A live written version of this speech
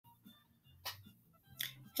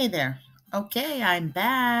Hey there. Okay, I'm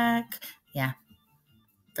back. Yeah,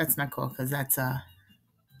 that's not cool because that's a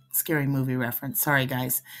scary movie reference. Sorry,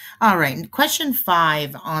 guys. All right, question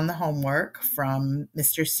 5 on the homework from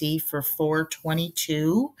Mr. C for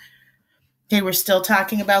 422. Okay, we're still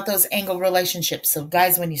talking about those angle relationships. So,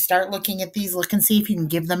 guys, when you start looking at these, look and see if you can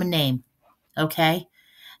give them a name. Okay?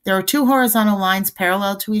 There are two horizontal lines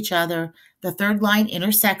parallel to each other. The third line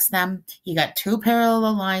intersects them. You got two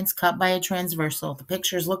parallel lines cut by a transversal. The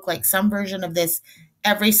pictures look like some version of this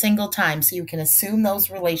every single time, so you can assume those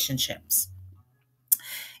relationships.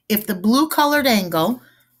 If the blue colored angle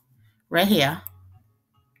right here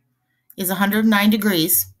is 109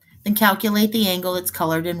 degrees, then calculate the angle that's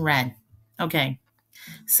colored in red. Okay,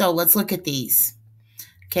 so let's look at these.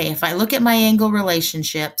 Okay, if I look at my angle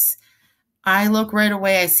relationships, I look right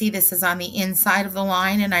away, I see this is on the inside of the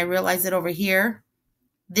line, and I realize that over here,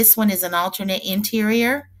 this one is an alternate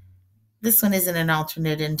interior. This one isn't an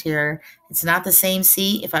alternate interior. It's not the same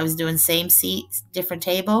seat. If I was doing same seat, different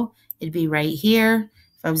table, it'd be right here.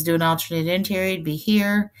 If I was doing alternate interior, it'd be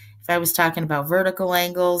here. If I was talking about vertical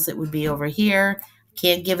angles, it would be over here.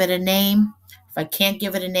 Can't give it a name. If I can't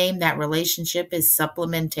give it a name, that relationship is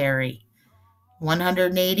supplementary.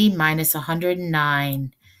 180 minus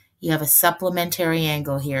 109. You have a supplementary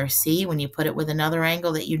angle here. See, when you put it with another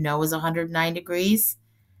angle that you know is 109 degrees,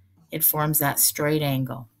 it forms that straight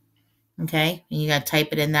angle. Okay? And you got to type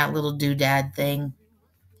it in that little doodad thing.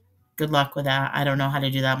 Good luck with that. I don't know how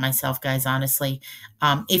to do that myself, guys, honestly.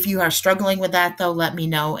 If you are struggling with that, though, let me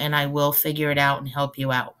know, and I will figure it out and help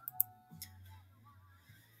you out.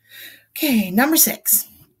 Okay, number 6.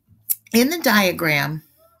 In the diagram,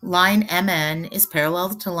 line MN is parallel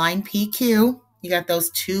to line PQ. You got those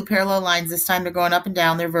two parallel lines. This time they're going up and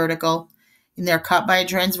down. They're vertical, and they're cut by a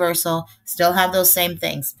transversal. Still have those same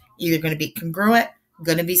things. Either going to be congruent,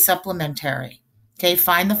 going to be supplementary. Okay,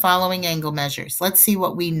 find the following angle measures. Let's see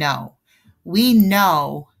what we know. We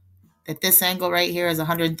know that this angle right here is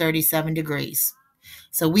 137 degrees.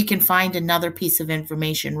 So we can find another piece of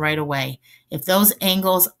information right away. If those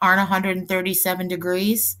angles aren't 137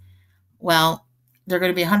 degrees, well, they're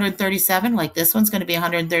going to be 137, like this one's going to be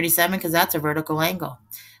 137 because that's a vertical angle.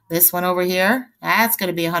 This one over here, that's going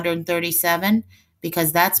to be 137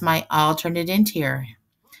 because that's my alternate interior.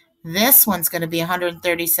 This one's going to be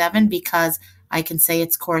 137 because I can say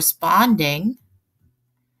it's corresponding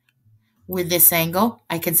with this angle.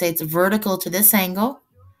 I can say it's vertical to this angle.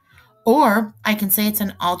 Or I can say it's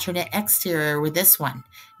an alternate exterior with this one.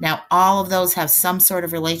 Now, all of those have some sort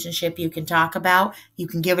of relationship you can talk about. You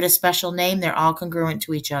can give it a special name. They're all congruent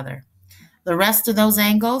to each other. The rest of those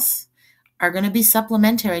angles are going to be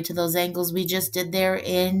supplementary to those angles we just did there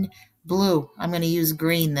in blue. I'm going to use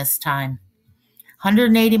green this time.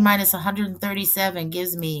 180 minus 137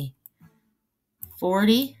 gives me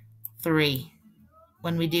 43.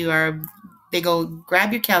 When we do our big old,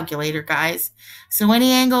 grab your calculator, guys. So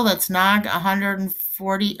any angle that's not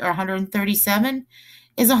 140 or 137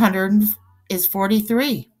 is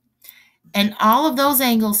 43. And all of those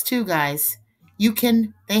angles too, guys,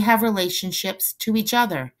 they have relationships to each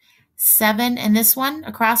other. 7 and this one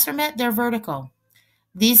across from it, they're vertical.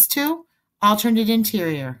 These two, alternate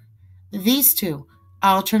interior. These two,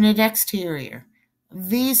 alternate exterior.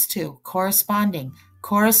 These two, corresponding.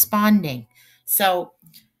 So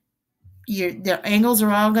their angles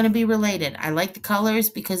are all going to be related. I like the colors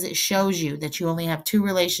because it shows you that you only have two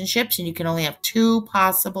relationships and you can only have two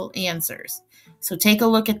possible answers. So take a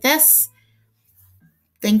look at this.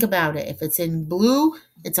 Think about it. If it's in blue,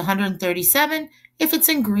 it's 137. If it's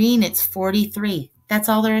in green, it's 43. That's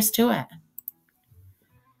all there is to it.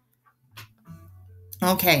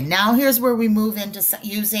 Okay, now here's where we move into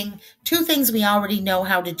using two things we already know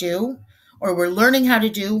how to do, or we're learning how to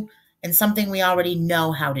do, and something we already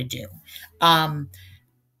know how to do.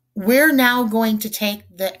 We're now going to take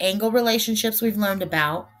the angle relationships we've learned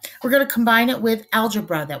about. We're going to combine it with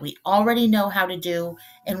algebra that we already know how to do,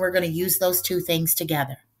 and we're going to use those two things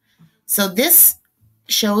together. So this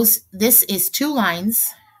is two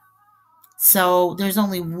lines. So there's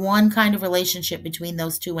only one kind of relationship between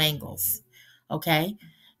those two angles. Okay?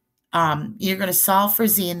 You're going to solve for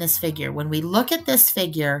z in this figure. When we look at this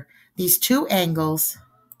figure, these two angles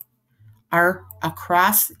are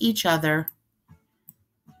across each other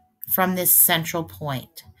from this central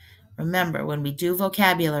point. Remember, when we do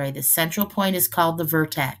vocabulary, the central point is called the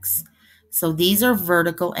vertex. So these are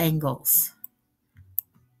vertical angles.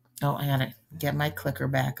 Oh, I gotta get my clicker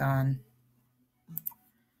back on.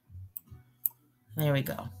 There we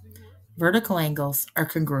go. Vertical angles are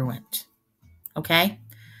congruent. Okay?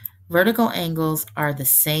 Vertical angles are the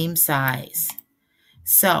same size.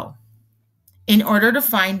 So, In order to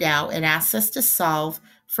find out, it asks us to solve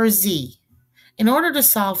for z. In order to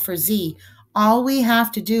solve for z, all we have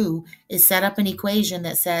to do is set up an equation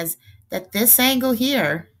that says that this angle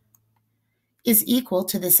here is equal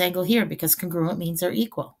to this angle here, because congruent means they're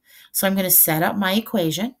equal. So I'm going to set up my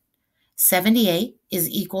equation. 78 is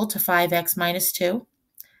equal to 5x minus 2.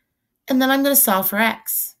 And then I'm going to solve for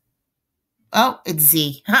x. Oh, it's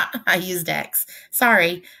z. I used x.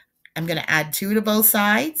 Sorry. I'm going to add 2 to both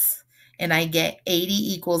sides, and I get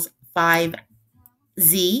 80 equals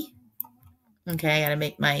 5z. Okay, I got to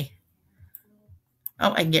make my...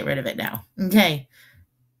 Oh, I can get rid of it now. Okay.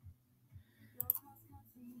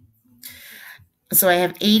 So I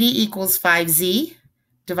have 80 equals 5z.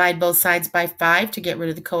 Divide both sides by 5 to get rid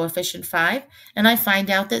of the coefficient 5. And I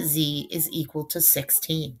find out that z is equal to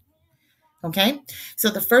 16. Okay? So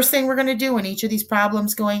the first thing we're going to do in each of these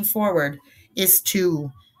problems going forward is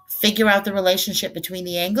to figure out the relationship between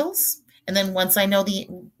the angles. And then once I know the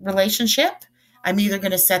relationship, I'm either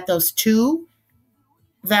going to set those two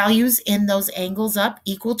values in those angles up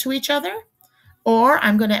equal to each other, or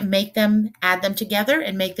I'm going to add them together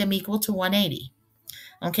and make them equal to 180.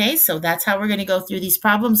 Okay, so that's how we're going to go through these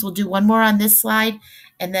problems. We'll do one more on this slide,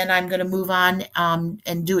 and then I'm going to move on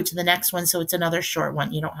and do it to the next one, so it's another short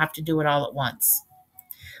one. You don't have to do it all at once.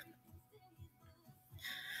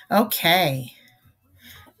 Okay,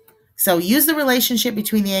 so use the relationship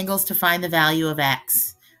between the angles to find the value of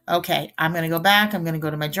x. Okay, I'm going to go back. I'm going to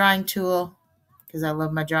go to my drawing tool because I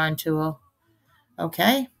love my drawing tool.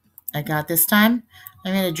 Okay, I got this time.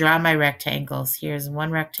 I'm going to draw my rectangles. Here's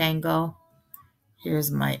one rectangle.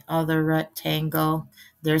 Here's my other rectangle.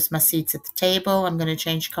 There's my seats at the table. I'm going to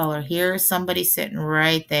change color here. Somebody's sitting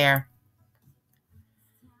right there.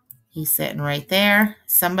 He's sitting right there.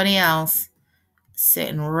 Somebody else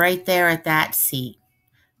sitting right there at that seat.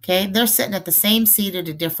 Okay, they're sitting at the same seat at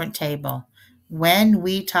a different table. When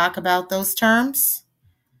we talk about those terms,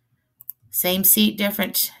 same seat,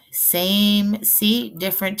 different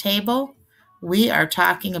table, we are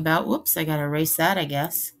talking about, whoops, I got to erase that, I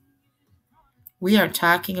guess. We are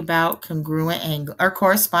talking about congruent angle or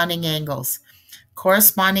corresponding angles.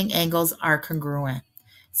 Corresponding angles are congruent.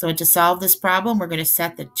 So to solve this problem, we're going to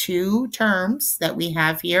set the two terms that we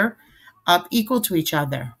have here up equal to each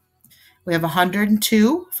other. We have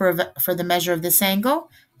 102 for the measure of this angle,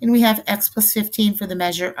 and we have x plus 15 for the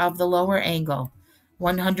measure of the lower angle.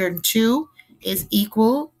 102 is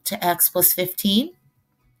equal to x plus 15.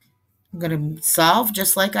 I'm going to solve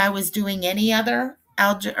just like I was doing any other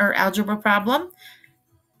algebra problem.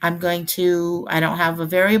 I don't have a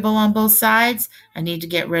variable on both sides. I need to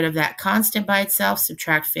get rid of that constant by itself,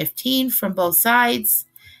 subtract 15 from both sides,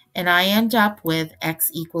 and I end up with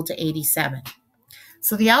x equal to 87.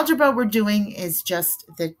 So the algebra we're doing is just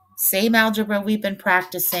the same algebra we've been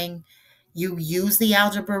practicing. You use the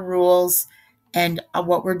algebra rules, and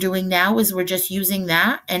what we're doing now is we're just using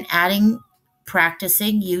that and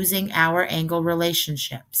practicing using our angle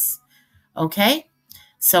relationships. Okay?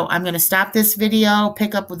 So I'm going to stop this video,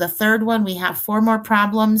 pick up with the third one. We have 4 more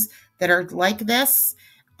problems that are like this.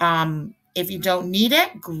 If you don't need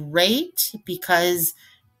it, great, because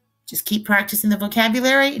just keep practicing the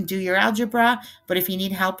vocabulary and do your algebra. But if you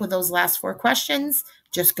need help with those last 4 questions,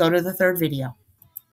 just go to the third video.